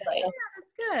Good. website. Yeah,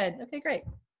 that's good. Okay, great.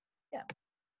 Yeah.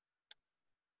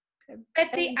 Okay.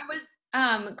 Betsy, I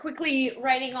was quickly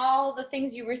writing all the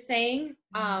things you were saying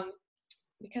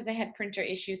because I had printer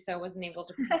issues, so I wasn't able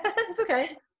to. It's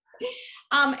okay.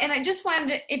 And I just wanted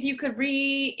to, if you could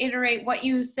reiterate what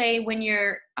you say when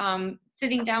you're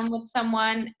sitting down with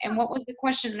someone, and what was the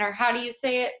question, or how do you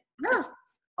say it? No,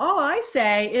 all I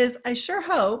say is I sure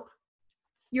hope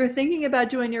you're thinking about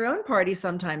doing your own party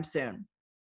sometime soon.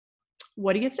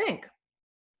 What do you think?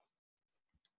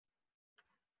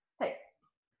 Hey,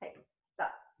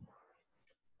 stop.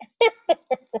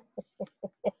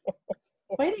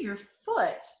 Biting your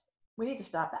foot. We need to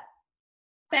stop that.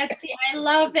 Betsy, I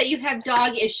love that you have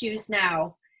dog issues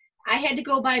now. I had to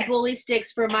go buy bully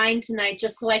sticks for mine tonight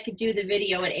just so I could do the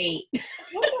video at 8.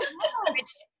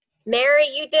 Mary,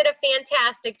 you did a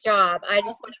fantastic job. I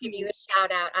just want to give you a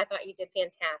shout out. I thought you did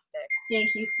fantastic.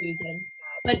 Thank you, Susan.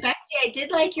 But Betsy, I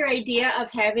did like your idea of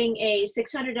having a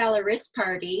 $600 Ritz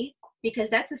party,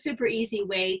 because that's a super easy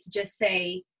way to just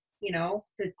say, you know,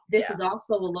 that this is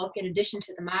also a look in addition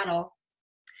to the model.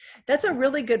 That's a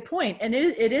really good point. And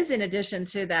it is in addition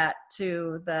to that,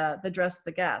 to the dress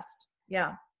the guest.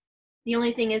 Yeah. The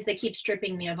only thing is they keep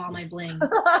stripping me of all my bling.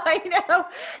 I know.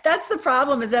 That's the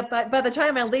problem, is that by the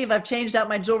time I leave, I've changed out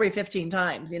my jewelry 15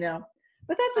 times, you know.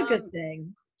 But that's a good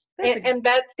thing. And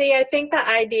Betsy, I think the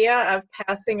idea of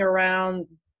passing around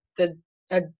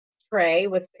a tray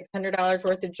with $600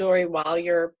 worth of jewelry while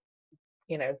you're,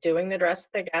 you know, doing the dress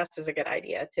of the guest is a good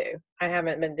idea too. I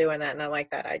haven't been doing that, and I like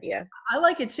that idea. I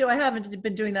like it too. I haven't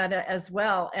been doing that as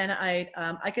well, and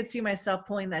I could see myself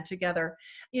pulling that together.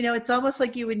 You know, it's almost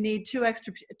like you would need two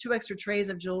extra trays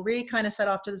of jewelry, kind of set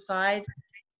off to the side.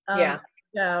 Yeah.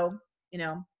 So you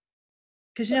know,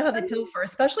 because you know how they pilfer,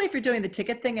 especially if you're doing the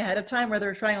ticket thing ahead of time, where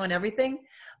they're trying on everything.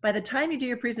 By the time you do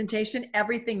your presentation,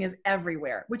 everything is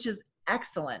everywhere, which is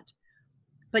excellent.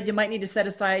 But you might need to set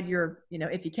aside your, you know,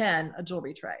 if you can, a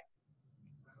jewelry tray.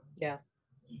 Yeah.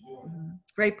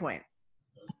 Great point.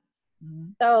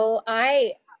 So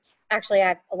I actually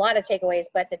have a lot of takeaways,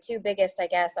 but the 2 biggest, I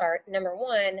guess, are number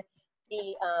 1,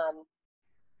 the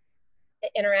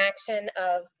interaction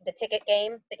of the ticket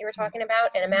game that you were talking about.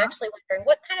 And I'm actually wondering,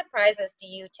 what kind of prizes do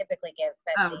you typically give,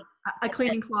 Betsy? A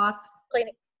cleaning cloth.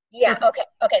 Cleaning. Yeah.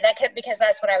 Okay. That could, because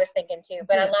that's what I was thinking too.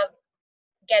 But I love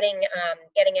getting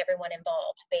everyone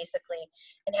involved, basically,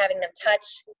 and having them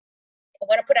touch. I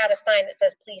want to put out a sign that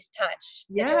says "Please touch."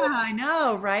 Yeah, I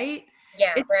know, right?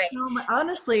 Yeah, it's right.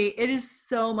 Honestly, it is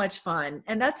so much fun,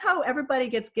 and that's how everybody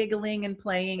gets giggling and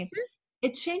playing.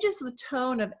 It changes the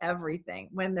tone of everything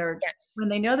when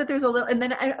they know that there's a little. And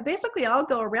then I'll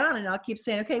go around and I'll keep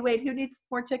saying, "Okay, wait, who needs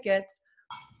more tickets?"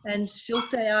 And she'll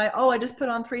say, I just put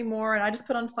on 3 more, and I just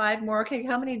put on 5 more. Okay,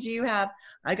 how many do you have?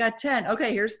 I got 10.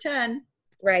 Okay, here's 10.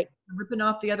 Right. I'm ripping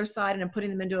off the other side and I'm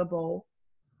putting them into a bowl.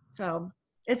 So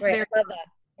it's right. very I love that.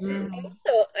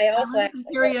 I also actually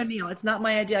from Terry O'Neill. It's not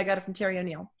my idea. I got it from Terry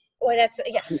O'Neill. Well, that's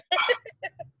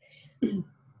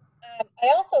I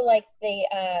also like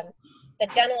the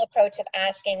general approach of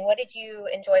asking, what did you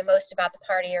enjoy most about the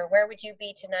party, or where would you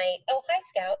be tonight? Oh, hi,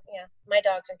 Scout. Yeah, my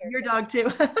dogs are here. Your dog too.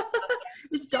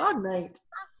 It's dog night.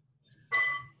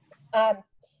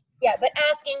 Yeah, but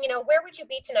asking, you know, where would you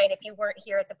be tonight if you weren't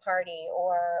here at the party,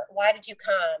 or why did you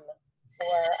come,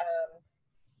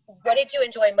 or what did you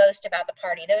enjoy most about the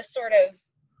party? Those sort of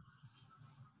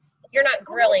you're not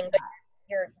grilling, but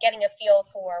you're getting a feel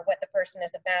for what the person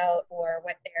is about or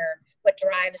what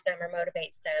drives them or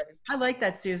motivates them. I like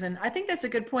that, Susan. I think that's a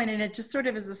good point, and it just sort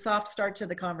of is a soft start to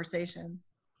the conversation.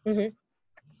 Yeah.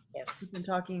 We've been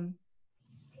talking.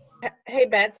 Hey,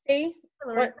 Betsy,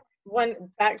 Hello.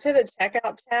 back to the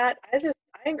checkout chat. I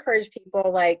encourage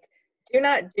people, like,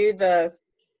 don't do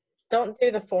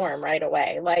the form right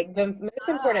away. Like, the most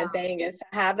important thing is to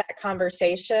have that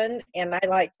conversation, and I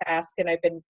like to ask an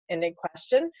open-ended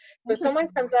question. So if someone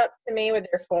comes up to me with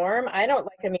their form, I don't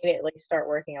like immediately start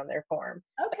working on their form.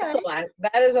 Okay.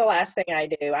 That is the last thing I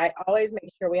do. I always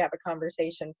make sure we have a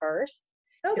conversation first,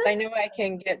 Oh, because I know I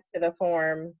can get to the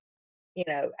form,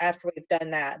 after we've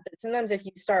done that. But sometimes if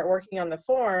you start working on the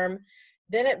form,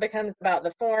 then it becomes about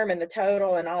the form and the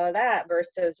total and all of that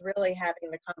versus really having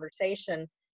the conversation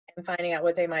and finding out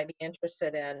what they might be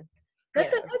interested in.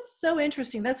 That's so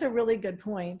interesting. That's a really good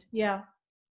point. Yeah.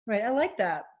 Right. I like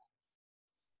that.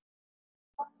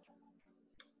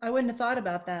 I wouldn't have thought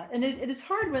about that. And it is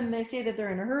hard when they say that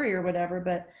they're in a hurry or whatever,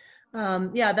 but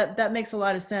yeah, that makes a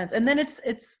lot of sense. And then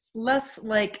it's less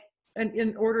like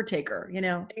an order taker,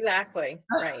 Exactly.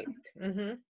 Right.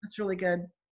 Mm-hmm. That's really good.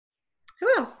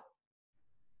 Who else?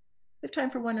 We have time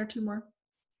for one or two more.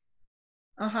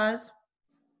 Ahas.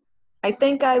 I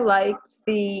think I like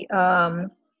the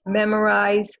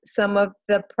memorize some of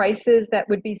the prices that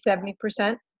would be 70%.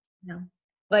 Yeah.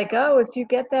 Like, oh, if you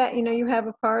get that, you have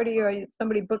a party or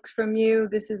somebody books from you,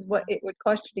 this is what it would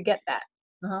cost you to get that.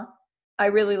 Uh-huh. I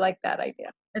really like that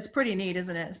idea. It's pretty neat,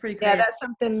 isn't it? It's pretty creative. Yeah, that's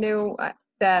something new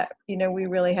that, we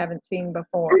really haven't seen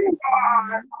before.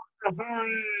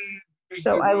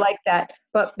 So I like that.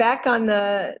 But back on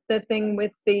the thing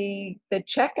with the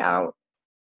checkout,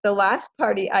 the last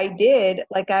party I did,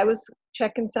 like I was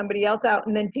checking somebody else out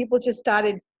and then people just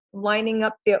started lining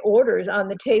up their orders on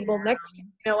the table next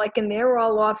to, and they were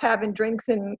all off having drinks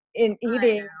and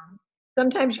eating.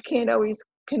 Sometimes you can't always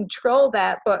control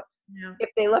that, but if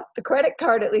they left the credit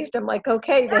card, at least I'm like,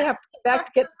 okay, they have to go back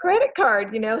to get the credit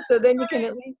card, so then you can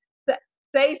at least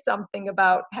say something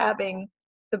about having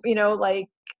the,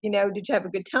 did you have a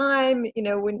good time?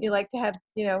 Wouldn't you like to have,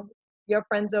 your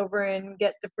friends over and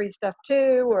get the free stuff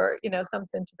too, or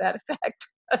something to that effect.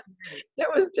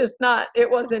 It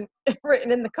wasn't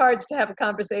written in the cards to have a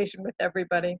conversation with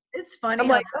everybody. It's funny. I'm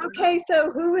like, okay,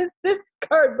 so who is this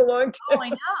card belong to?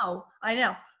 Oh, I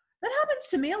know. That happens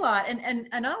to me a lot, and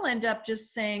I'll end up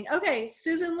just saying, okay,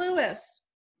 Susan Lewis,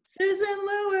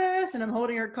 and I'm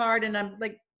holding her card, and I'm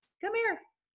like, come here,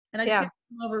 and I just get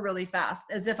over really fast,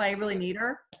 as if I really need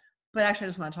her, but actually I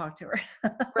just want to talk to her.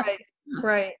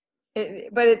 Right.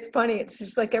 But it's funny. It's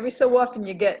just like every so often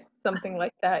you get something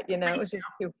like that, It's just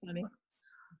too funny.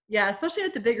 Yeah, especially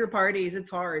at the bigger parties, it's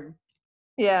hard.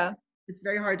 Yeah. It's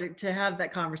very hard to have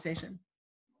that conversation.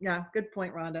 Yeah, good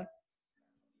point, Rhonda.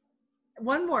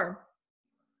 One more.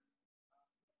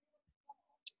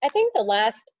 I think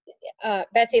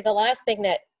Betsy, the last thing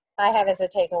that I have as a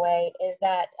takeaway is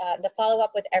that the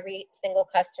follow-up with every single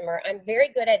customer. I'm very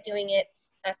good at doing it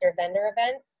after vendor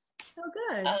events. Oh,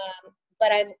 good.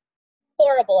 But I'm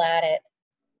horrible at it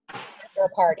after a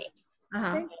party.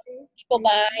 Uh-huh. People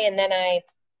buy and then I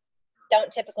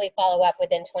don't typically follow up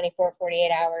within 24, 48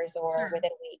 hours or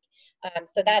within a week.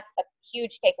 So that's a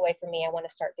huge takeaway for me. I want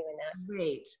to start doing that.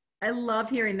 Great. I love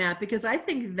hearing that, because I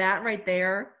think that right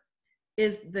there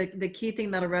is the key thing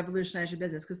that'll revolutionize your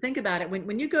business. Because think about it,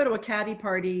 when you go to a caddy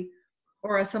party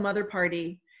or some other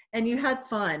party and you had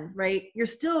fun, right? You're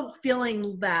still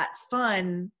feeling that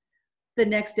fun the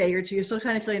next day or two. You're still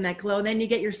kind of feeling that glow. And then you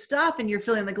get your stuff and you're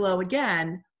feeling the glow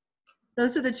again.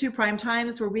 Those are the two prime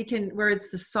times where it's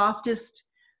the softest,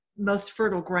 most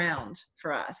fertile ground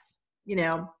for us,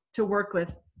 to work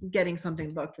with getting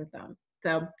something booked with them.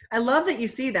 So I love that you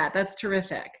see that. That's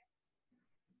terrific.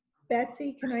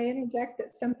 Betsy, can I interject?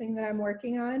 That's something that I'm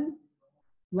working on.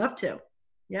 Love to.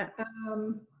 Yeah.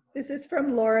 This is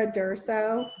from Laura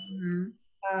Durso.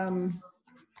 Mm-hmm.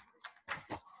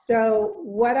 So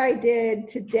what I did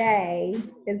today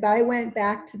is I went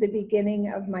back to the beginning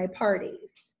of my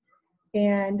parties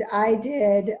and I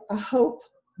did a hope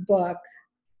book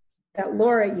that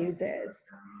Laura uses,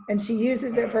 and she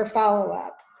uses it for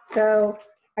follow-up. So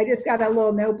I just got a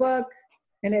little notebook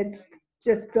and it's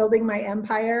just building my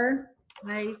empire.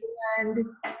 Nice. And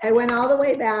I went all the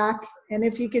way back, and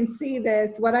if you can see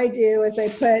this, what I do is I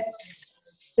put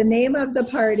the name of the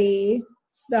party,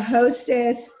 the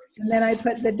hostess, and then I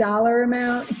put the dollar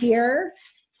amount here,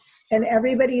 and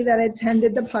everybody that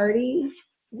attended the party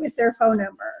with their phone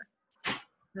number.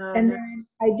 And then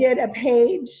I did a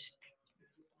page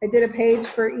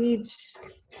for each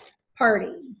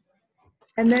party.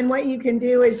 And then what you can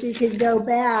do is you can go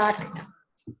back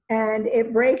and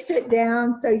it breaks it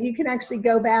down so you can actually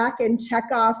go back and check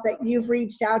off that you've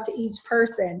reached out to each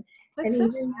person. That's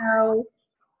And so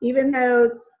even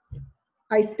though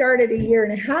I started a year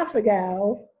and a half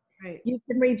ago, right. you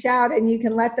can reach out and you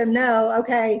can let them know,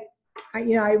 okay,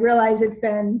 I realize it's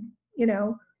been,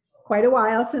 quite a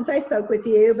while since I spoke with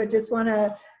you, but just want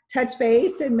to touch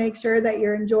base and make sure that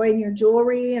you're enjoying your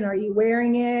jewelry, and are you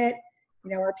wearing it?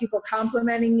 Are people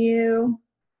complimenting you?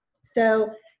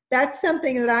 So that's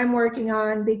something that I'm working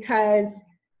on because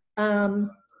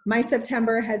my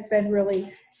September has been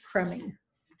really crummy.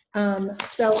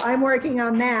 So I'm working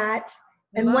on that.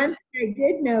 And one thing I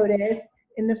did notice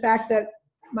in the fact that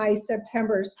my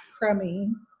September's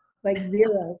crummy, like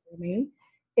 0 for me,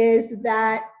 is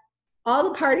that all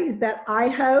the parties that I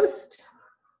host,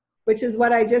 which is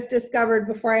what I just discovered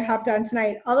before I hopped on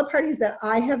tonight, all the parties that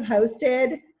I have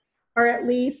hosted are at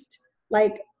least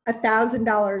like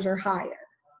 $1,000 or higher.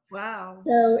 Wow.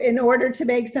 So in order to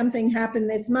make something happen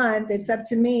this month, it's up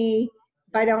to me.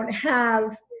 If I don't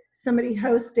have somebody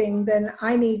hosting, then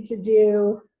I need to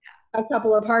do a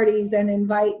couple of parties and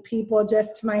invite people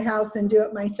just to my house and do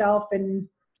it myself and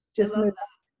just move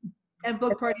on. And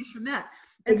book parties from that.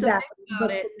 And exactly. So think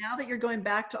about it, now that you're going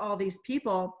back to all these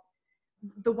people,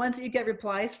 the ones that you get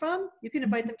replies from, you can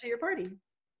invite them to your party.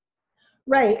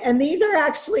 Right. And these are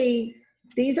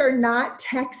not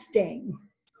texting.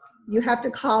 You have to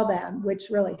call them, which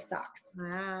really sucks.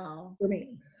 Wow. For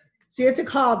me. So you have to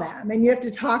call them and you have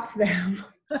to talk to them.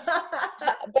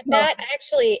 But that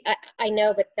actually, I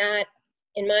know, but that,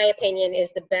 in my opinion,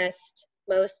 is the best,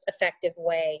 most effective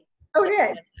way. Oh, it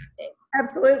is.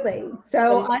 Absolutely.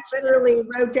 So I literally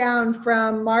wrote down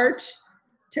from March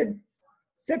to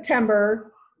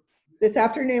September. This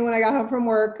afternoon when I got home from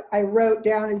work, I wrote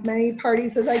down as many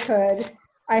parties as I could.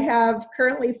 I have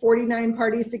currently 49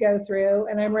 parties to go through,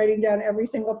 and I'm writing down every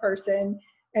single person.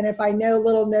 And if I know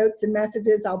little notes and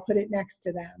messages, I'll put it next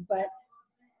to them. But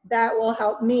that will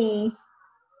help me,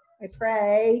 I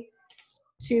pray,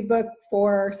 to book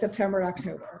for September and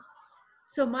October.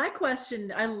 So my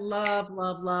question, I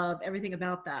love everything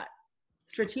about that.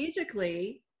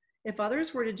 Strategically, if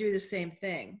others were to do the same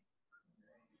thing,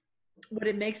 would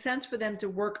it make sense for them to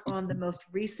work on the most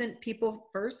recent people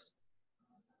first?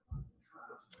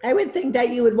 I would think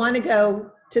that you would want to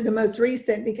go to the most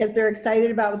recent because they're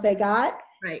excited about what they got.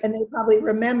 Right. And they probably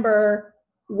remember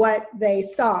what they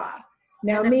saw.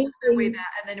 Now, and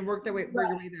then work their way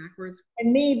backwards.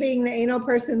 And me being the anal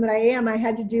person that I am, I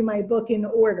had to do my book in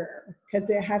order because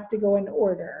it has to go in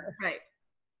order. Right.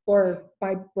 Or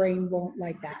my brain won't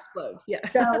like that. Explode. Yeah.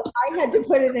 So I had to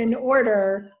put it in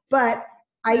order, but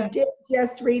I did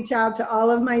just reach out to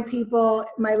all of my people,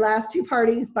 my last 2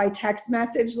 parties by text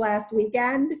message last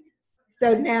weekend.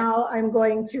 So now I'm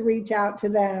going to reach out to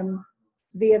them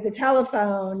via the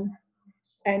telephone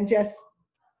and just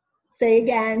say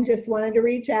again, just wanted to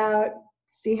reach out,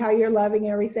 see how you're loving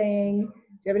everything.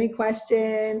 Do you have any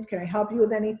questions? Can I help you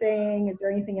with anything? Is there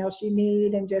anything else you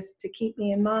need? And just to keep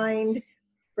me in mind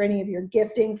for any of your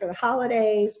gifting for the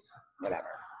holidays, whatever.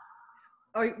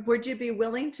 Or would you be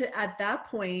willing to, at that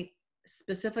point,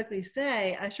 specifically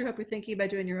say, I sure hope you're thinking about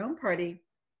doing your own party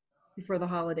before the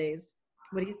holidays.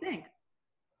 What do you think?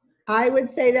 I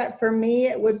would say that for me,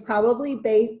 it would probably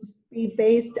be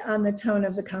based on the tone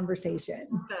of the conversation.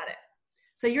 Got it.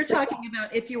 So you're talking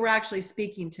about if you were actually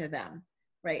speaking to them,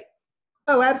 right?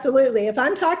 Oh, absolutely. If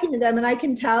I'm talking to them and I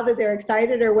can tell that they're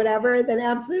excited or whatever, then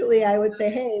absolutely I would say,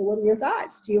 hey, what are your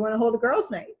thoughts? Do you want to hold a girls'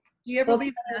 night? Do you ever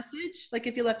leave a message? Like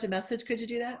if you left a message, could you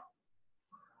do that?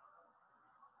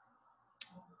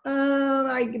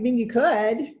 I mean, you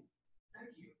could.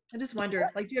 I just wonder,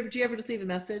 like, do you ever just leave a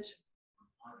message?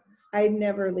 I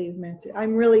never leave message.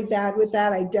 I'm really bad with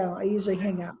that. I don't. I usually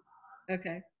hang up.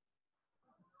 Okay.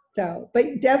 So,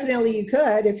 but definitely you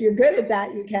could. If you're good at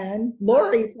that, you can.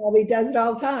 Lori probably does it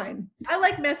all the time. I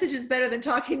like messages better than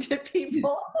talking to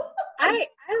people. I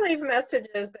leave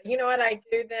messages, but you know what I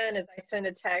do then is I send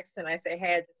a text and I say,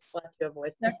 hey, I just left you a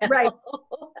voicemail. Right.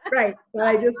 Right. But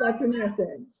I just left a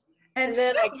message. And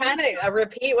then I kind of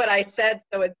repeat what I said,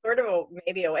 so it's sort of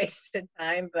maybe a wasted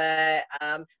time, but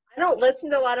I don't listen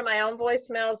to a lot of my own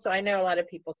voicemails, so I know a lot of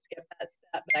people skip that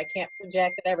step, but I can't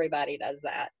project that everybody does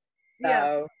that.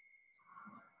 So.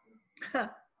 Yeah.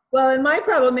 Well, and my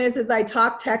problem is I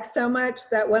talk text so much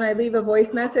that when I leave a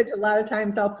voice message, a lot of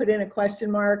times I'll put in a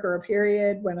question mark or a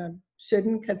period when I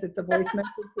shouldn't because it's a voice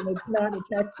message and it's not a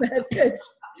text message.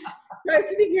 So I have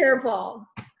to be careful.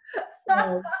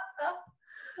 So.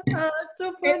 Oh, it's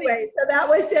so funny. Anyway, so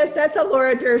that's a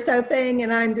Laura Durso thing,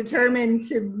 and I'm determined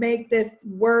to make this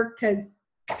work because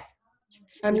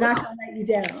I'm not gonna let you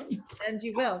down. And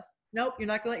you will. Nope, you're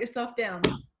not gonna let yourself down.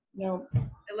 No.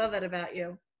 I love that about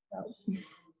you. No.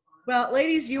 Well,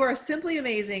 ladies, you are simply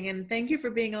amazing, and thank you for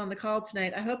being on the call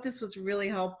tonight. I hope this was really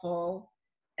helpful,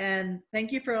 and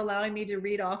thank you for allowing me to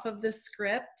read off of this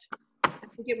script. I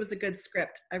think it was a good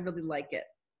script. I really like it.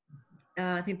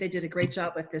 I think they did a great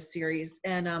job with this series,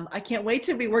 and I can't wait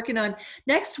to be working on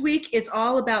next week. It's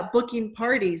all about booking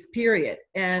parties, period.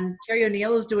 And Terry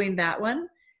O'Neill is doing that one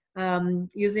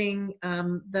using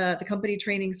the company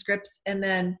training scripts, and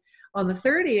then on the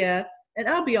 30th. And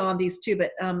I'll be on these too,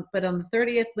 but on the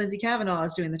 30th, Lindsay Kavanaugh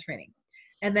is doing the training.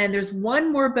 And then there's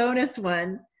one more bonus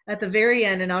one at the very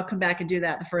end, and I'll come back and do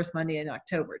that the first Monday in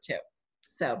October too.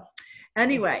 So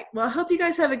anyway, well, I hope you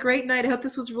guys have a great night. I hope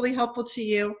this was really helpful to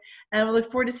you, and we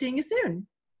look forward to seeing you soon.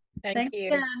 Thank you.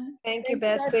 Again. Thank you,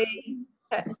 Betsy.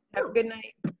 Have a good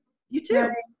night. You too.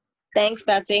 Thanks,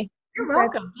 Betsy. You're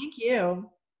welcome. Thank you.